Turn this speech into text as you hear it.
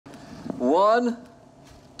1,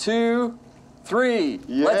 2, 3.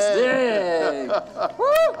 Yeah. Let's dig.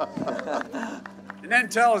 And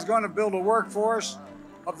Intel is going to build a workforce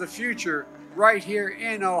of the future right here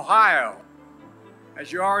in Ohio.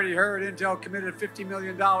 As you already heard, Intel committed $50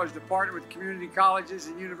 million to partner with community colleges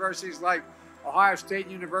and universities like Ohio State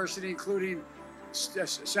University, including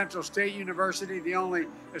Central State University, the only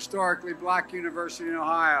historically black university in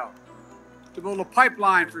Ohio, to build a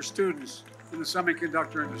pipeline for students in the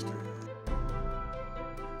semiconductor industry.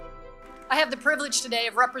 I have the privilege today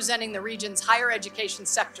of representing the region's higher education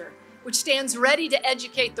sector, which stands ready to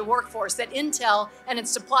educate the workforce that Intel and its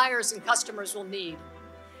suppliers and customers will need.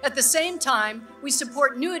 At the same time, we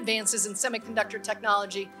support new advances in semiconductor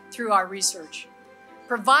technology through our research.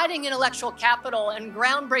 Providing intellectual capital and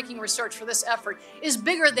groundbreaking research for this effort is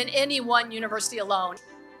bigger than any one university alone.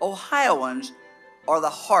 Ohioans are the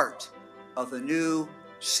heart of the new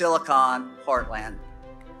Silicon Heartland.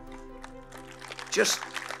 Just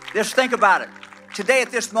think about it. Today,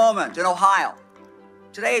 at this moment in Ohio,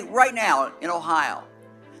 today, right now in Ohio,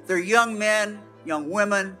 there are young men, young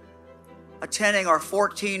women attending our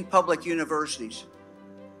 14 public universities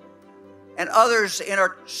and others in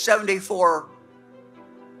our 74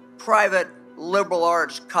 private liberal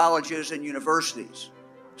arts colleges and universities,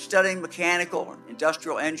 studying mechanical and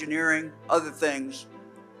industrial engineering, other things,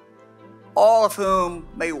 all of whom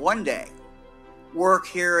may one day work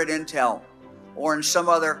here at Intel or in some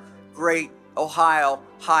other great Ohio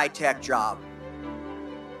high-tech job.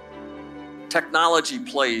 Technology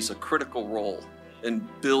plays a critical role in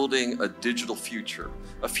building a digital future,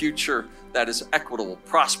 a future that is equitable,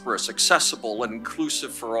 prosperous, accessible, and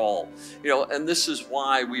inclusive for all. And this is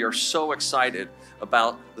why we are so excited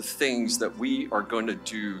about the things that we are going to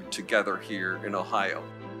do together here in Ohio.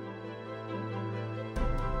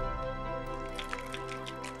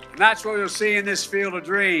 And that's what you'll see in this field of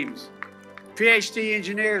dreams. PhD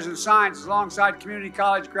engineers in science alongside community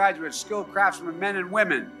college graduates, skilled craftsmen, men and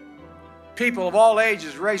women. People of all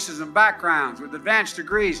ages, races, and backgrounds with advanced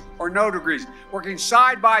degrees or no degrees, working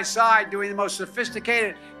side by side doing the most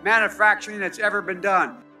sophisticated manufacturing that's ever been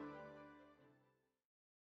done.